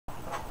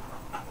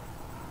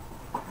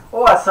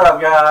What's up,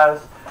 guys?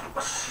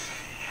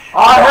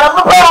 I have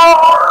the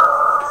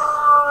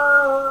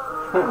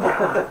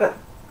power!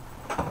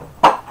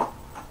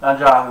 I'm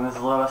Jonathan, this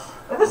is Lewis.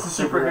 And this is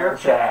Superhero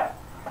Chat.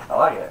 I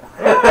like it.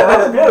 Yeah,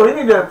 that's good. We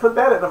need to put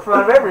that at the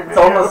front of every video.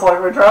 It's almost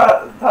like we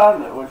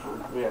timed it, which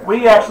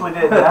we actually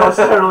did. That was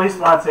totally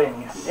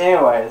spontaneous.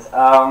 Anyways,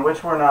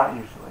 which we're not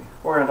usually.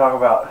 We're going to talk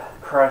about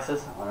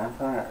Crisis on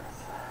Infinite Earths.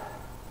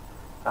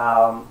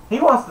 He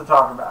wants to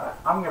talk about it.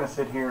 I'm going to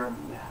sit here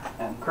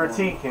and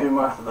critique him. Do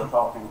most of the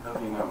talking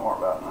because you know more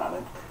about it than I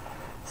do.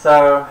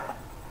 So,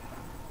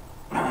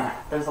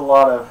 there's a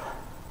lot of...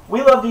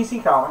 We love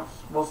DC Comics.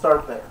 We'll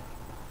start there.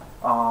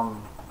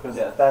 Because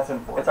that's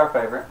important. It's our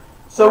favorite.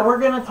 So we're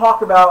going to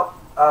talk about...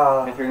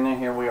 if you're new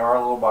here, we are a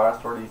little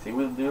biased toward DC.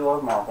 We do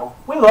love Marvel.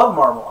 We love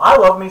Marvel. I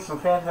love me some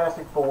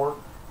Fantastic Four.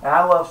 And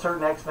I love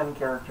certain X-Men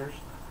characters.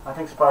 I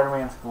think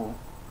Spider-Man's cool.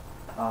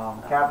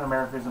 Captain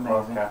America's amazing.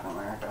 Love Captain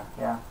America.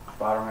 Yeah.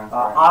 Spider-Man's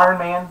great. Iron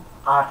Man.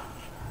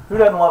 Who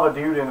doesn't love a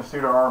dude in a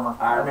suit of armor?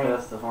 Iron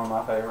Fist is one of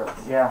my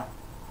favorites. Yeah.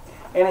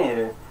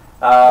 Anywho.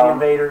 The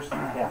Invaders.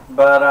 Yeah.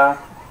 But,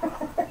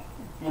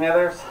 you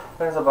know,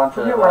 there's a bunch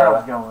of... Forget where I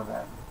was going with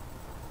that.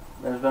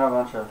 There's been a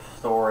bunch of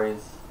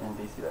stories in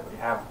DC that we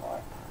haven't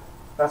liked.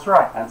 That's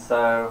right. And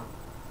so...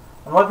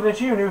 I'm looking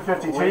at you, New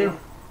 52.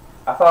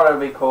 I thought it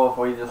would be cool if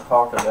we just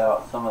talked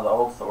about some of the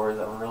old stories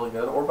that were really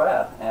good or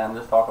bad, and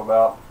just talk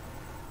about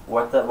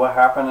what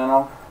happened in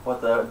them, what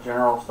the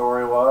general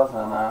story was,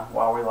 and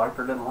why we liked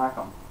or didn't like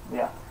them.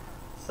 Yeah.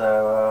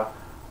 So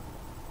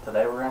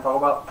today we're going to talk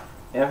about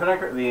the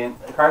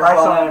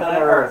Crisis on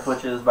Infinite Earths,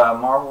 which is by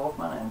Marv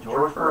Wolfman and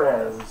George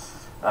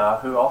Perez,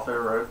 who also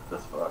wrote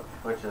this book,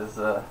 which is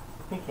there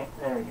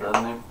you go.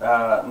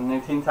 the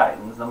new Teen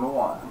Titans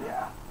 #1.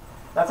 Yeah.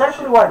 That's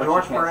actually why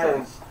George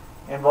Perez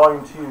in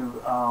Volume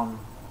 2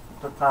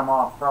 took time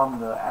off from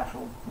the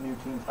actual new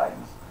Teen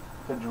Titans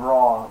to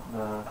draw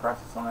the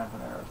Crisis on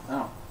Infinite Earths.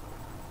 Oh.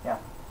 Yeah.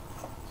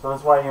 So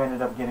that's why you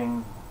ended up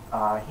getting...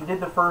 he did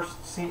the first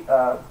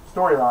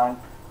storyline,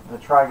 the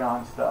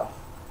Trigon stuff.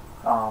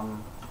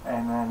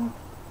 And then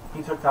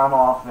he took time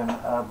off, and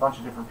a bunch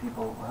of different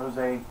people,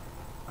 Jose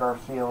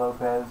Garcia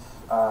Lopez,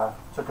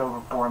 took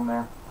over for him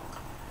there.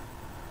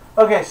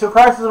 Okay, so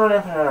Crisis on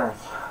Infinite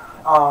Earths.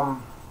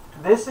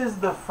 This is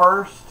the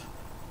first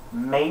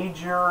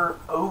major,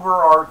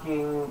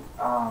 overarching,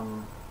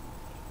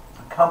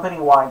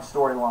 company-wide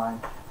storyline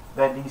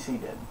that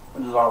DC did.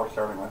 Which is why we're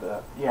starting with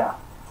that. Yeah.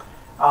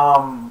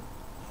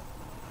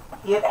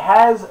 It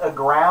has a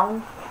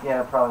ground...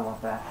 Yeah, I probably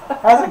want that.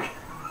 I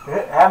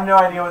have no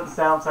idea what the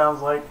sound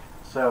sounds like,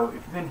 so if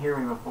you didn't hear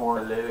me before...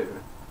 Hello.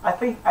 I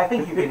think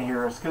you can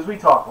hear us, because we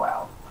talk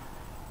loud.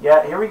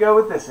 Yeah, here we go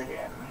with this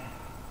again.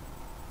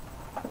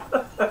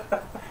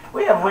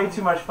 We have way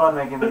too much fun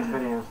making these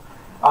videos.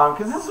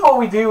 Because this is what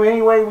we do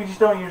anyway, we just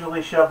don't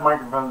usually shove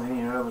microphones in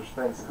each other's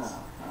faces.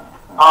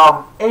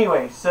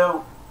 Anyway,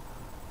 so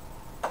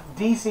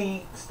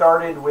DC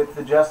started with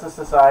the Justice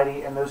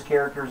Society and those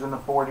characters in the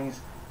 40s.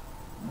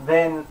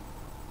 Then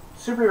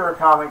superhero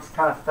comics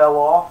kind of fell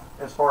off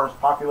as far as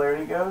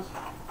popularity goes.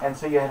 And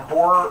so you had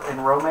horror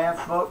and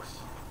romance books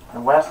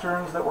and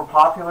westerns that were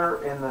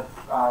popular in the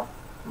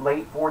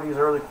late 40s,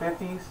 early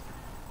 50s.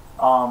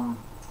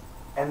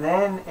 And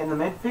then in the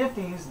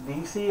mid-50s,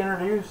 DC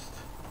introduced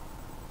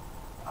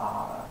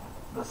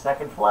the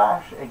second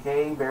Flash,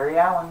 a.k.a. Barry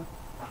Allen.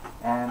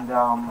 And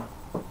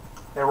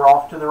they were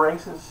off to the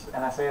races,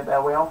 and I say it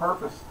that way on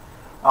purpose,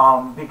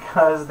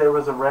 because there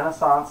was a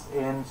renaissance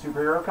in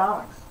superhero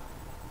comics.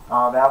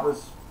 That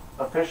was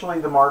officially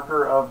the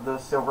marker of the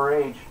Silver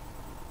Age.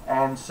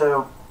 And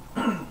so,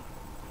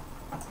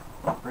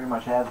 pretty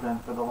much has been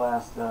for the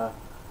last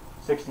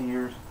 60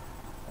 years.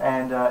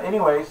 And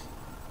anyways,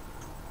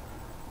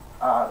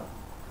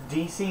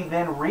 DC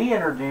then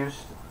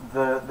reintroduced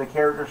the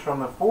characters from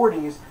the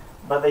 40s,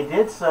 but they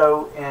did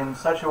so in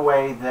such a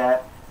way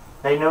that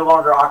they no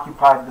longer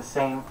occupied the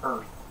same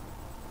Earth.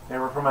 They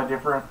were from a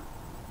different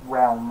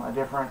realm, a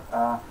different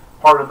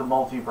part of the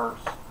multiverse.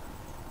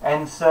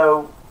 And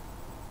so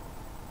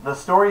the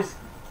stories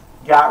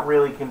got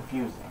really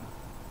confusing.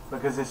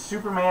 Because is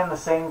Superman the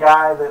same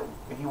guy that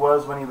he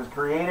was when he was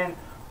created,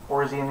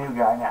 or is he a new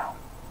guy now?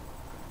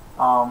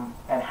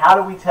 And how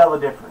do we tell the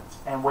difference?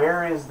 And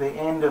where is the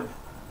end of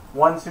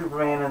one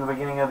Superman and the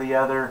beginning of the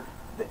other?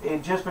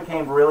 It just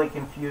became really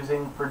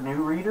confusing for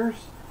new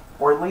readers,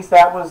 or at least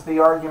that was the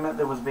argument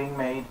that was being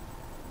made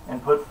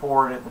and put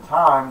forward at the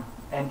time.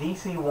 And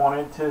DC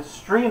wanted to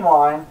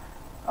streamline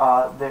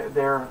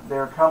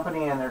their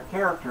company and their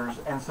characters,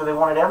 and so they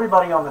wanted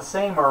everybody on the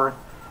same Earth,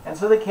 and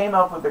so they came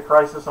up with the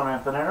Crisis on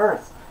Infinite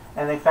Earths.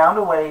 And they found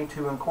a way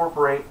to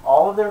incorporate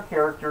all of their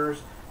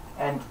characters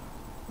and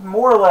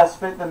more or less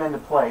fit them into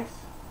place.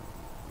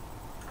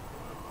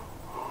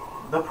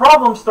 The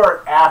problems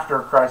start after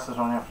Crisis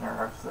on Infinite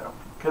Earths, though,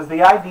 because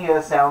the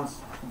idea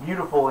sounds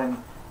beautiful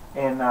in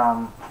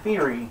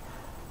theory.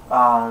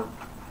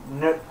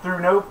 Through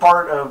no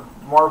part of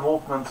Marv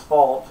Wolfman's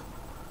fault,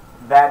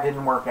 that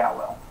didn't work out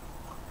well.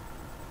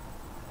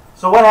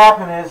 So what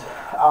happened is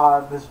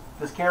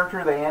this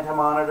character, the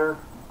Anti-Monitor,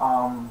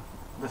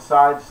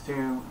 decides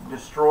to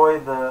destroy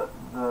the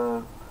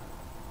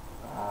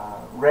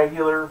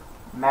regular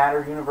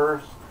matter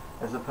universe,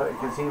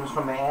 because he was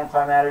from the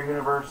antimatter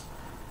universe,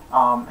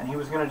 and he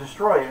was going to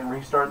destroy it and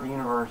restart the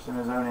universe in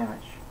his own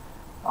image.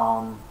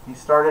 He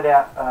started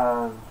at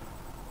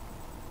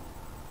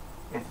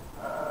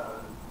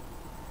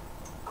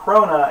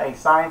Krona, a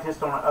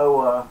scientist on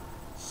Oa,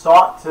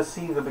 sought to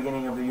see the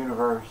beginning of the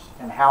universe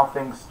and how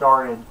things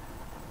started,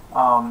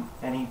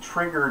 and he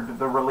triggered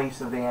the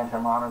release of the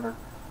Anti-Monitor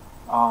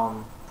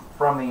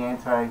from the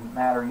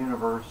antimatter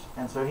universe.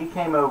 And so he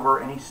came over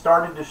and he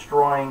started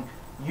destroying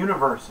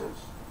universes.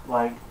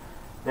 Like,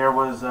 there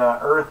was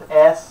Earth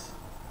S,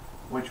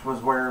 which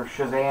was where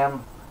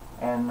Shazam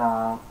and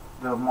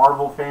the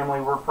Marvel family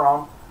were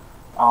from.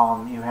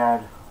 You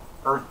had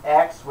Earth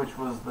X, which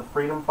was the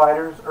Freedom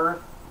Fighters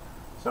Earth.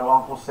 So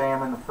Uncle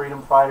Sam and the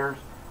Freedom Fighters,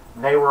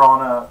 they were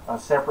on a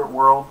separate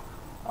world.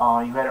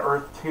 You had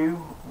Earth 2,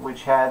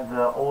 which had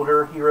the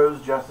older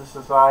heroes, Justice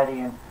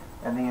Society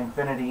and the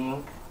Infinity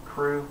Inc.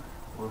 crew,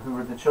 who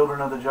were the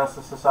children of the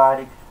Justice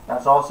Society.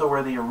 That's also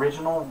where the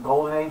original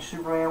Golden Age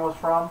Superman was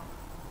from.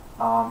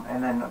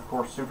 And then, of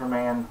course,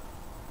 Superman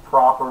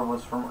proper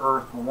was from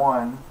Earth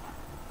 1.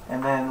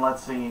 And then,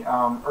 let's see,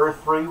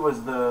 Earth 3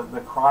 was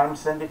the Crime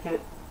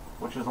Syndicate,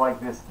 which is like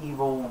this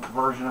evil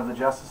version of the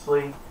Justice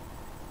League.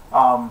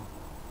 And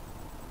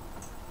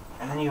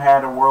then you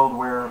had a world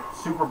where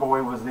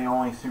Superboy was the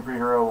only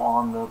superhero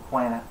on the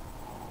planet.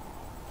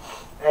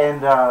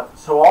 And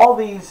so all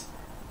these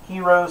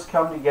heroes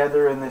come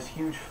together in this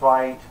huge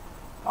fight.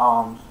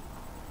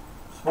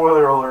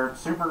 Spoiler alert,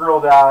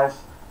 Supergirl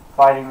dies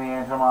fighting the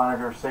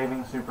Anti-Monitor,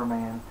 saving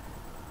Superman.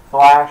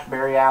 Flash,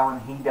 Barry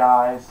Allen, he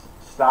dies,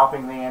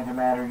 stopping the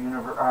antimatter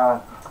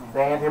universe,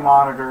 the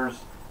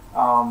Anti-Monitors.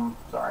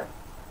 Sorry.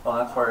 Well,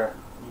 that's where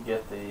you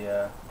get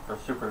the for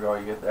Supergirl,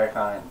 you get the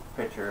iconic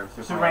picture of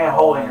Superman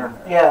holding her.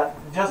 Yeah,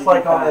 just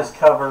like on this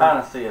cover. Kind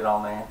of see it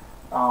on there.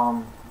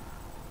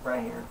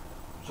 Right here,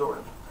 sort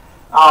of.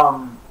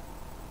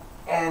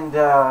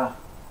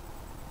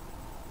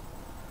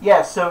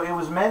 Yeah, so it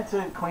was meant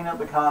to clean up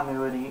the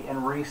continuity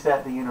and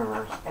reset the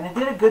universe, and it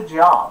did a good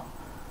job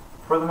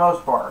for the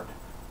most part.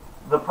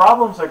 The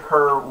problems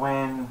occur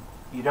when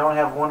you don't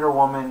have Wonder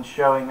Woman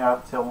showing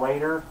up till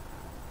later.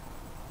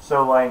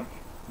 So, like,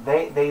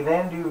 they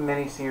then do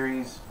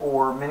miniseries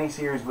or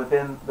miniseries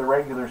within the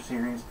regular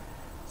series.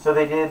 So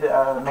they did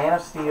Man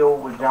of Steel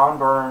with John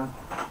Byrne,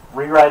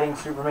 rewriting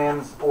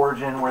Superman's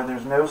origin, where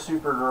there's no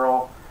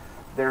Supergirl,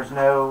 there's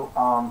no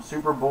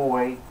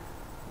Superboy,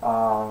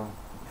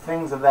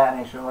 things of that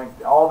nature. Like,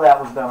 all that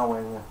was done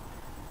away with.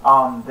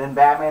 Then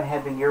Batman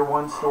had the Year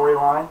One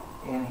storyline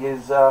in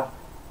his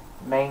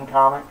main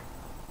comic.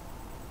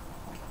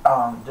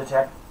 No,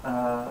 that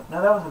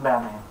wasn't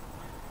Batman.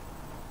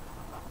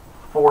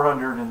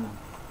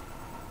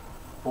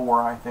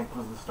 404, I think,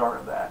 was the start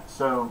of that.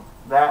 So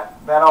that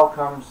all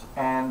comes,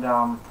 and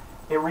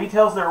it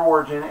retells their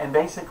origin and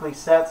basically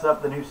sets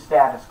up the new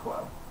status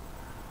quo.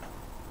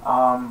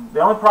 The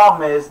only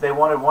problem is they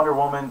wanted Wonder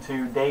Woman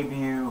to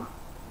debut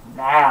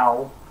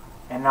now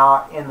and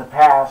not in the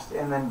past,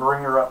 and then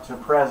bring her up to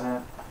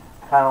present,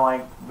 kind of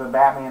like the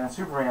Batman and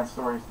Superman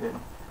stories did.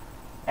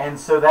 And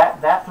so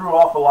that threw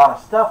off a lot of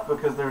stuff,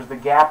 because there's the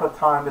gap of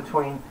time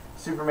between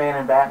Superman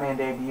and Batman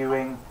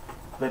debuting,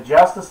 the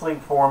Justice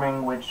League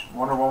forming, which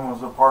Wonder Woman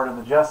was a part of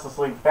the Justice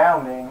League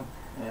founding.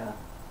 Yeah.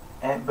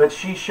 But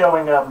she's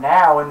showing up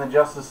now, and the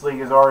Justice League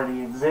has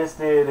already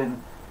existed,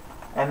 and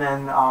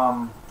then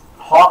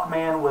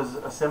Hawkman was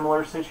a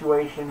similar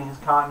situation. His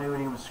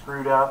continuity was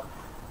screwed up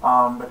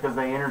because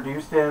they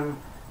introduced him,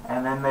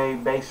 and then they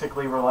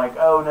basically were like,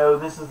 "Oh no,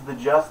 this is the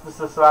Justice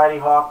Society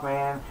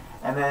Hawkman,"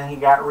 and then he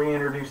got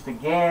reintroduced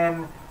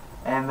again,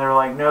 and they're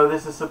like, "No,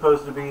 this is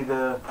supposed to be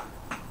the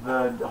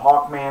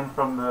Hawkman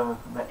from the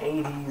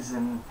 80s,"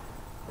 and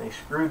they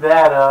screwed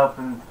that up,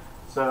 and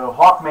so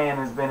Hawkman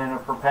has been in a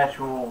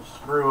perpetual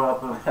screw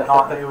up of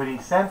continuity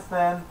since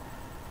then.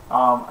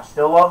 I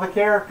still love the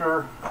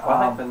character. Well,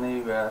 I think the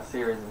new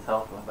series has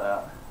helped with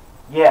that.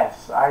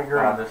 Yes, I agree,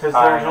 because they're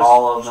tying just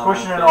all of them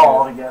squishing it into,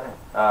 all together.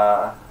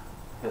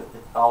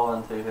 All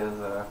into his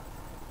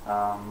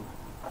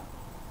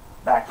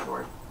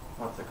Backstory.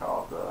 what's it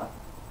called? The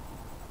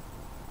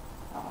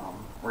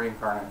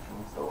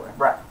reincarnation story.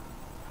 Right.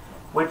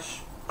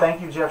 Which,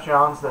 thank you, Jeff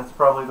Johns. That's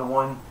probably the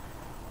one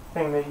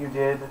thing that you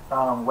did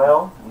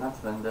well. And that's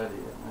Venditti,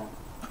 isn't it?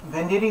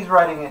 Venditti's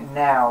writing it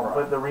now, Right.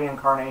 but the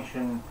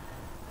reincarnation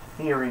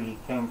theory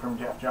came from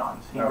Jeff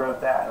Johns. He Okay.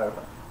 wrote that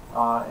Okay.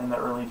 in the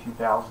early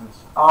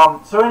 2000s.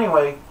 So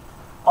anyway,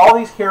 all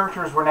these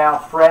characters were now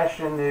fresh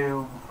and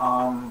new.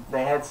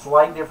 They had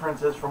slight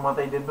differences from what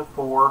they did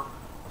before.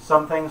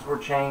 Some things were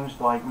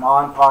changed, like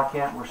Ma and Pa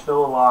Kent were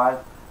still alive,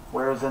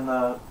 whereas in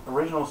the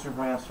original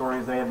Superman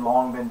stories, they had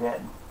long been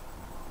dead.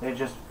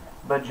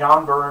 But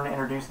John Byrne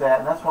introduced that,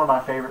 and that's one of my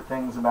favorite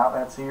things about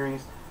that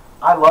series.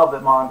 I love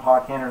that Ma and Pa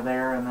Kent are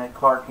there, and that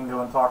Clark can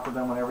go and talk to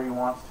them whenever he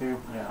wants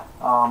to. Yeah.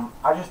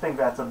 I just think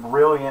that's a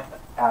brilliant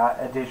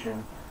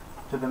addition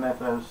to the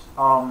mythos.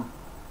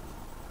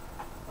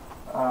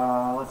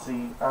 let's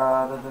see.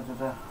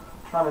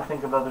 Trying to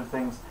think of other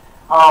things.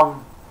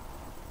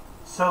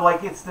 So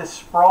like it's this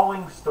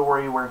sprawling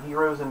story where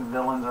heroes and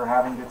villains are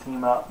having to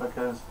team up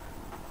because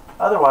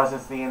otherwise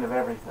it's the end of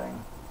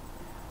everything.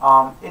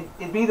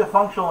 It'd be the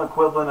functional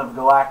equivalent of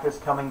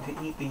Galactus coming to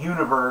eat the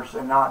universe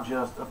and not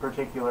just a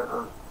particular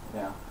Earth.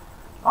 Yeah.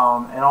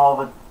 And all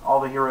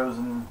the heroes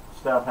and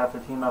stuff have to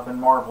team up in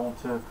Marvel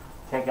to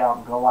take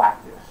out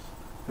Galactus,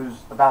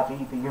 who's about to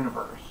eat the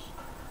universe.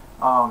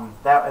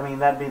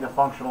 That'd be the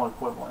functional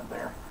equivalent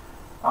there.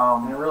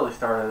 And it really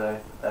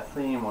started a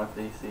theme with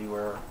DC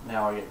where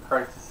now we get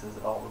crises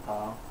all the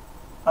time.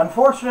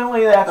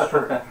 Unfortunately, that's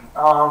true.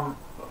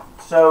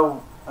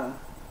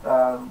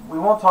 We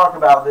won't talk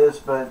about this,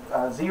 but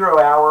Zero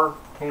Hour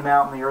came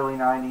out in the early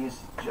 90s.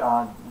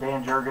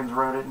 Dan Jurgens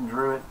wrote it and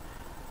drew it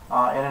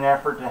in an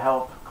effort to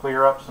help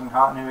clear up some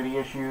continuity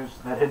issues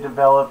that had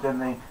developed in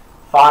the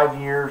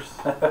 5 years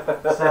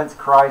since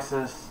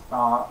Crisis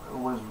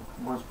was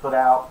put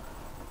out,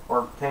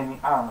 or 10,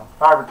 I don't know,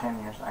 5 or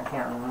 10 years. I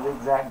can't remember the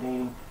exact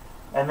dating.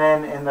 And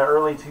then in the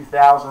early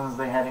 2000s,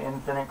 they had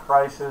Infinite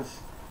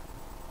Crisis,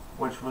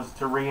 which was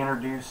to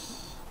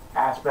reintroduce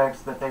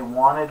aspects that they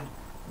wanted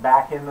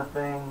back in the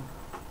thing,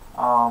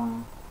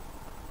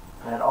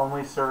 that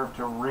only served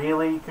to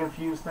really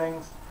confuse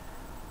things.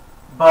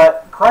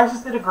 But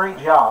Crisis did a great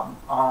job,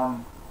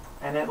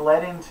 and it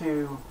led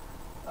into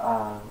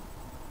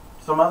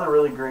some other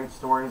really great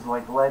stories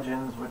like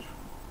Legends, which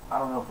I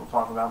don't know if we'll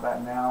talk about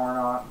that now or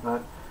not,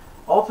 but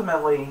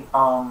ultimately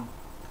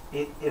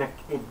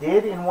it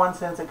did in one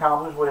sense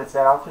accomplish what it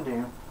set out to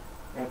do.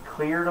 It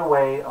cleared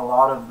away a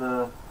lot of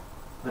the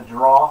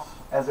dross,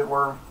 as it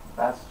were.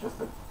 That's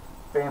just a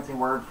fancy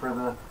word for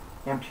the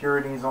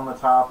impurities on the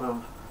top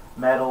of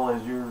metal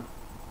as you're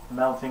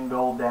melting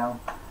gold down.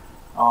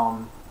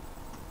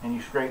 And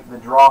you scrape the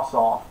dross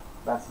off.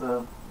 That's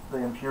the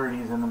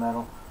impurities in the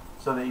metal,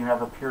 so that you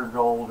have a pure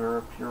gold or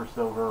a pure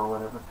silver or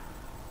whatever.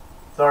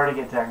 Sorry to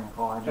get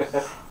technical.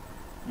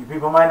 You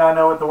people might not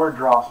know what the word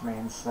dross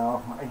means,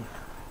 so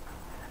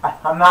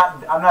I'm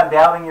not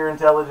doubting your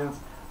intelligence.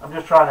 I'm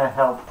just trying to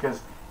help,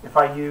 because if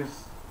I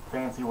use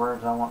fancy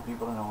words, I want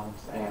people to know what I'm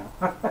saying.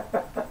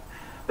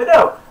 But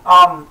no,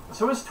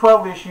 so it's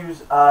 12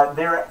 issues.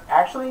 They're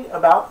actually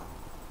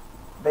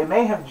they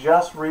may have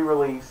just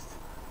re-released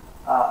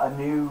a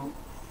new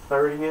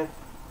 35th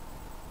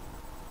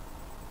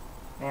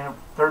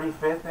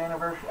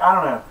anniversary. I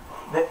don't know.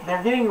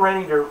 They're getting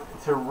ready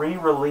to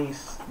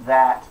re-release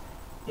that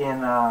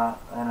in a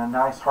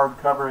nice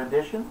hardcover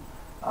edition.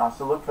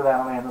 So look for that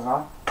on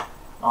Amazon.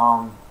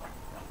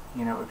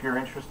 If you're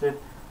interested,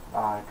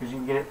 because you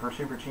can get it for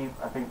super cheap.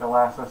 I think the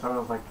last I saw it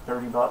was like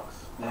 $30.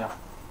 Yeah.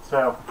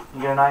 So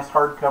you get a nice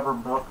hardcover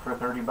book for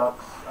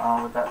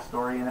 $30 with that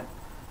story in it.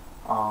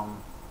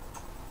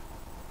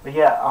 But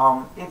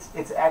yeah,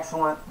 it's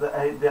excellent.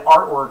 The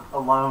artwork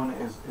alone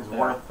is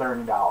worth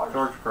 $30.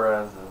 George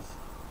Perez is.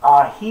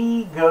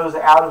 He goes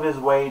out of his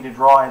way to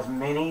draw as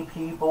many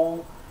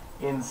people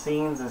in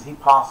scenes as he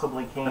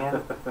possibly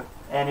can.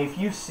 And if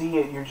you see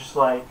it, you're just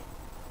like,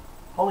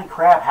 holy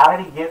crap, how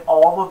did he get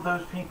all of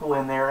those people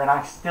in there and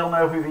I still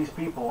know who these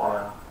people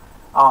are?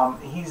 Yeah.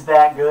 He's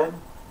that good.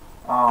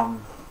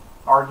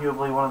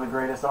 Arguably one of the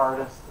greatest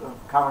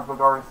comic book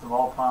artists of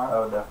all time.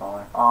 Oh,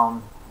 definitely.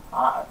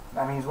 I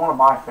mean, he's one of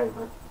my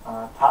favorite.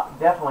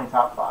 Definitely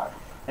top 5.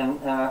 And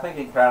I think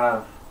he kind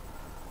of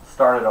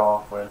started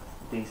off with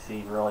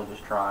DC really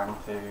just trying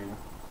to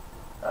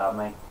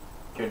make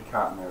good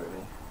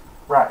continuity.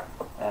 Right.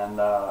 And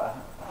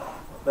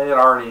they had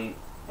already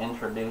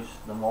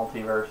introduced the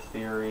multiverse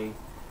theory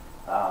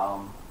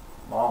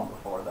long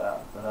before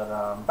that. But,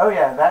 oh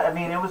yeah,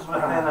 it was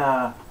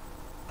within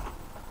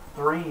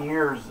 3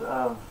 years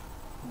of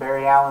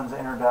Barry Allen's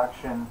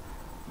introduction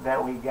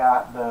that we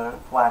got the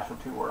Flash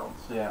of Two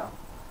Worlds. Yeah.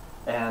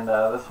 And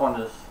this one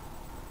just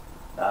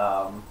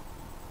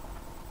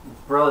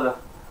it's really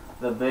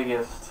the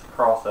biggest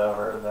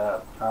crossover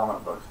that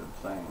comic books have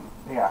seen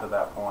to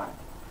that point.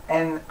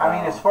 And I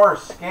mean, as far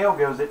as scale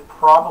goes, it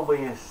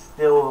probably is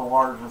still the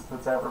largest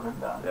that's ever been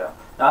done. Yeah.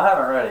 Now, I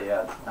haven't read it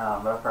yet,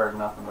 but I've heard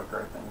nothing but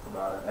great things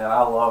about it. And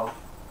I love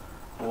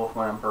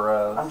Wolfman and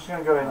Perez. I'm just going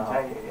to go ahead and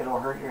tell you, it'll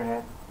hurt your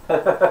head.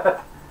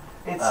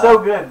 It's so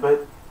good,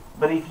 but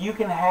if you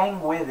can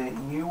hang with it,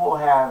 you will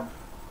have,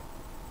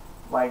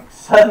 like,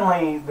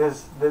 suddenly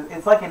this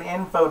it's like an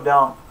info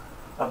dump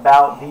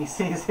about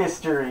DC's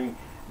history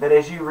that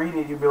as you read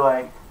it, you'll be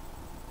like,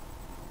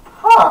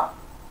 huh.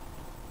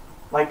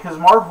 Like, because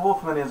Marv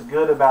Wolfman is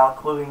good about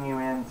cluing you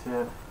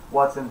into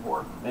what's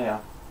important. Yeah.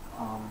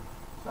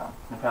 So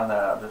I found that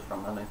out just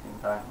from the Teen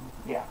Titans.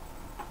 Yeah.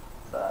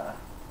 So,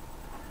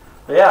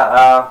 but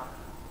yeah,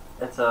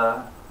 it's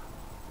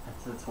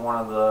one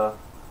of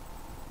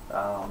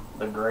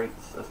the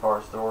greats as far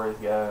as stories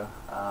go.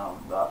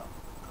 The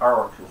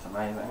artwork's just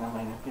amazing. I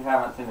mean, if you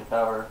haven't seen the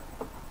cover,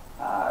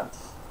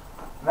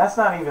 that's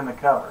not even the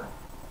cover.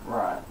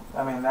 Right.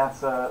 I mean, that's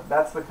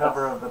the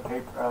cover of the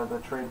paper, the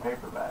trade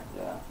paperback.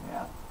 Yeah.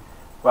 Yeah.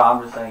 Well,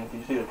 I'm just saying, if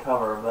you see the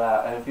cover of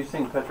that, and if you've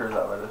seen pictures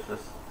of it, it's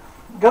just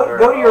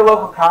Go to your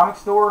local comic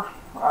store.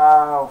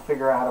 I'll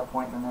figure out how to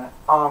point in a minute.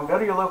 Go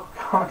to your local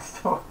comic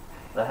store.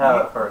 They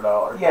have it for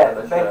 $1. Yeah,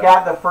 they've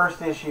got the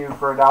first issue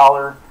for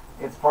 $1.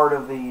 It's part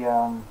of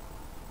the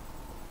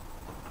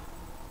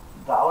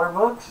Dollar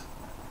Books.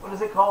 What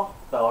is it called?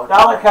 Dollar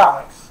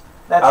Comics.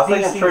 That's I was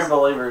DC's, thinking True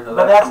Believers,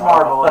 but that's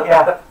Marvel.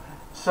 Yeah.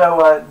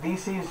 So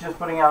DC is just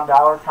putting out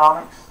Dollar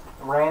Comics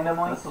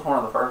randomly. This is one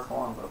of the first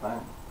ones, I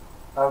think.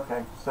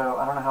 Okay, so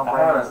I don't know how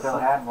Brandon still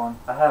had one.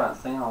 I haven't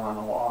seen them in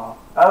a while.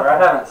 Okay. Or I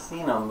haven't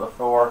seen them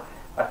before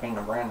I came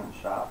to Brandon's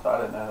shop, so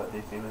I didn't know that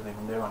DC was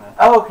even doing it.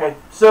 Oh, okay.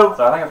 So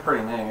I think it's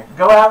pretty new.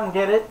 Go out and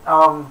get it.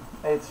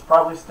 It's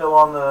probably still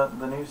on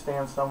the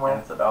newsstand somewhere.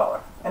 And it's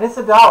 $1. And it's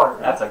 $1.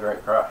 That's a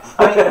great price.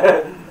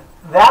 I mean,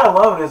 that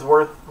alone is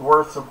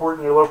worth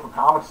supporting your local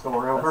comic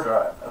store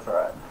over. That's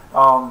right.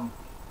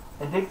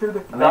 And dig through the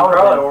And then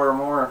probably order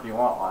more if you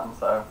want one.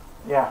 So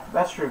yeah,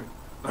 that's true.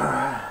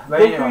 But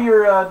Dig through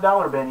your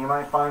dollar bin. You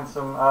might find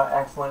some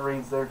excellent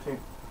reads there too.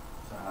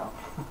 So,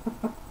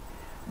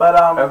 but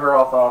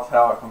overall thoughts,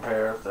 how it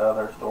compares to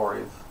other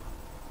stories.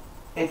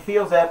 It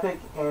feels epic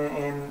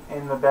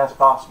in the best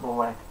possible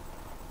way.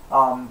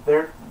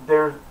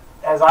 There,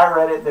 as I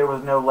read it, there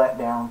was no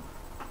letdown.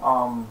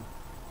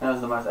 It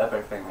was the most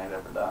epic thing they'd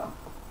ever done.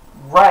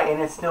 Right,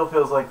 and it still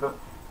feels like the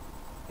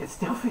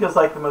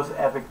most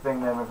epic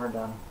thing they've ever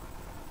done.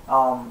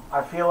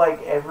 I feel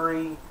like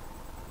every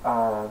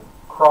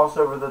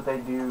crossover that they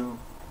do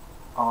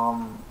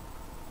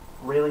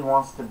really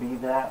wants to be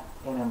that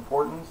in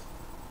importance,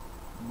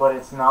 but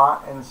it's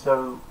not, and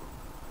so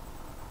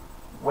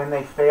when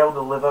they fail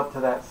to live up to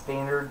that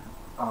standard,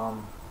 it's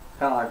kind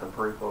of like the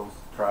prequels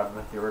tried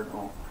with the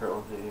original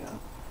trilogy, and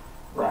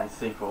the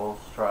sequels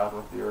tried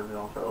with the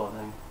original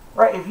trilogy.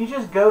 Right, if you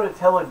just go to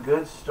tell a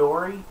good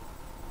story,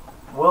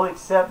 we'll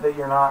accept that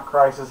you're not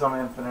Crisis on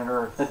Infinite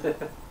Earths.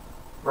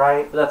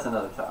 Right? But that's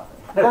another topic.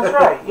 That's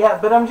right, yeah,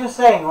 but I'm just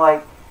saying,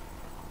 like,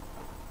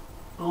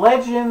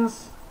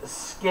 Legends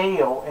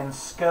scale and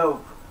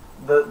scope,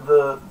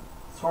 the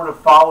sort of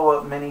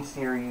follow-up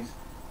miniseries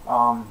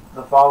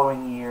the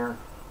following year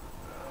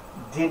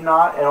did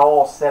not at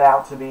all set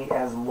out to be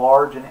as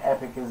large and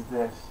epic as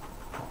this.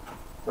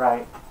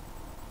 Right?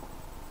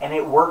 And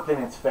it worked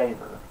in its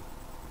favor.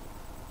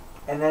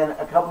 And then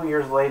a couple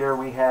years later,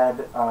 we had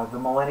the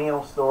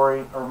Millennium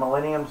Story,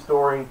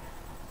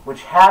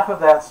 which half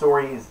of that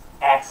story is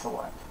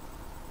excellent.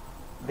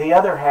 The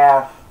other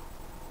half,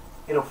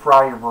 it'll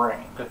fry your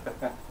brain.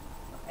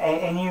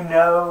 and you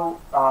know,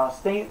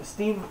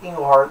 Steve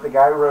Englehart, the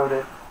guy who wrote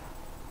it,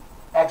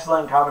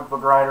 excellent comic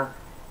book writer,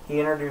 he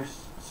introduced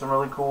some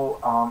really cool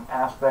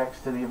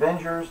aspects to the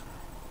Avengers,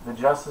 the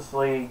Justice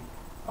League,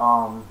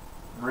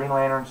 Green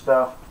Lantern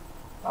stuff.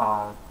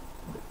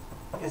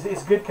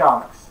 It's good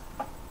comics.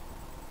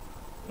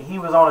 He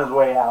was on his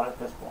way out at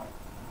this point.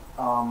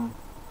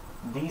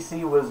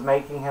 DC was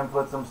making him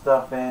put some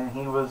stuff in.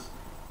 He was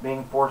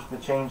being forced to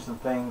change some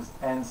things.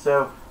 And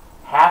so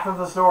half of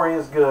the story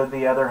is good.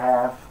 The other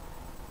half,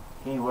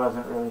 he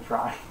wasn't really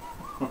trying.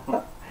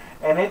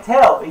 And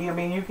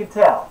you could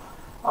tell.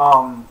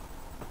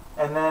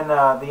 And then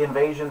the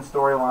invasion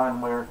storyline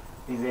where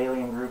these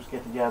alien groups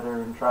get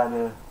together and try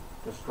to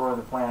destroy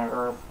the planet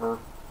Earth for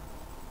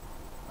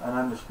an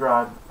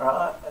undescribed...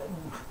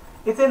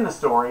 it's in the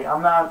story.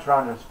 I'm not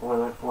trying to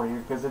spoil it for you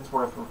because it's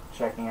worth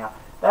checking out.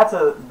 That's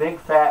a big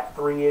fat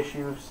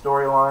 3-issue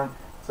storyline,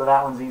 so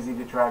that one's easy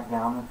to track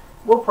down. And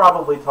we'll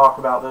probably talk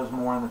about those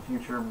more in the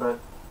future, but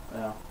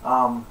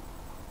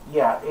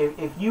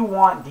if you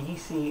want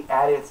DC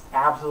at its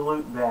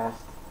absolute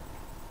best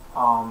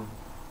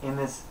in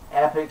this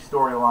epic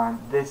storyline,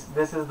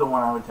 this is the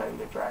one I would tell you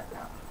to track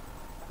down.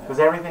 Because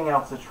everything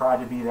else has tried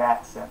to be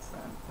that since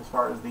then, as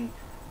far as the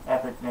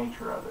epic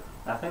nature of it.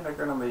 I think they're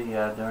going to be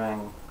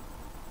doing...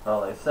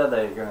 Well, they said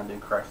they're going to do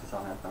Crisis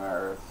on Infinite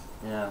Earths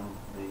in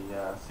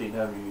the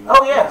CW.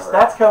 Oh yes,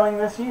 that's coming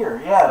this year.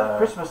 Yeah, so,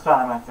 Christmas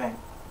time, I think.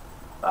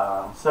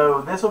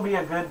 So this will be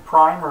a good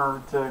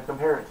primer to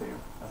compare it to.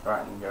 That's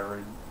right. You can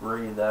go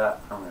read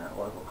that from your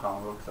local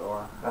comic book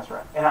store. That's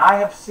right. And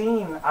I've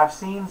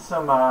seen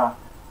some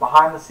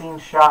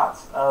behind-the-scenes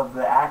shots of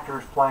the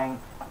actors playing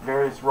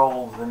various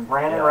roles, and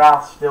Brandon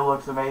Routh still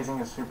looks amazing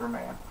as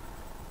Superman.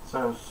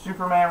 So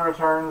Superman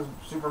Returns,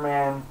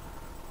 Superman.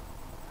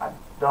 I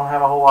don't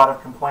have a whole lot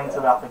of complaints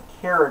about the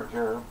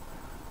character.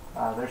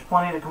 There's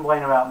plenty to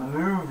complain about in the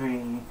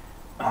movie,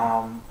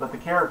 but the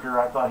character,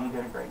 I thought he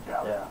did a great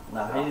job. Yeah,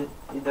 no,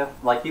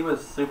 so. he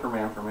was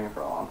Superman for me for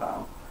a long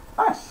time.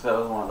 Nice. So that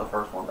was one of the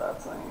first ones I'd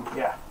seen.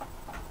 Yeah.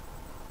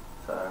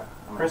 So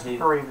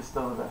Christopher Reeve is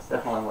still the best.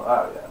 Definitely.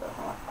 Oh yeah,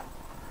 definitely.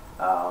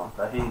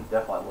 But he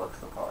definitely looks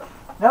the part.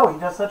 No, he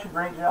does such a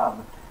great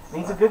job. And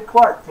he's a good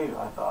Clark too,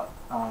 I thought.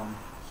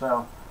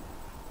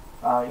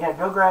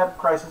 Go grab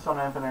Crisis on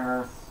Infinite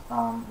Earths.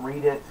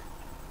 Read it,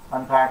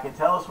 unpack it.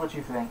 Tell us what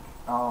you think.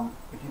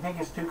 If you think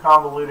it's too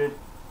convoluted,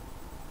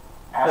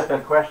 ask me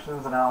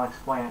questions and I'll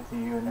explain it to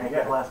you and make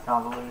it less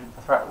convoluted.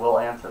 That's right. We'll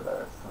answer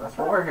those. That's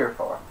what we're here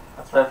for.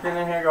 That's so if you're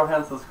new here, go ahead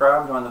and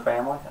subscribe. Join the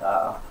family.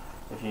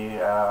 If you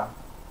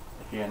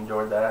if you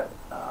enjoyed that,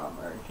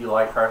 or if you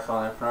like Crisis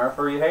on Infinite Earth,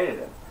 or you hated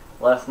it.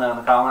 Let us know in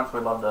the comments.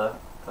 We'd love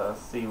to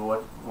see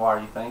why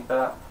you think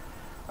that.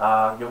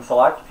 Give us a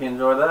like if you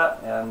enjoyed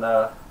that, and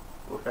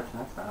we'll catch you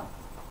next time.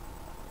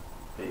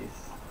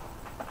 Peace.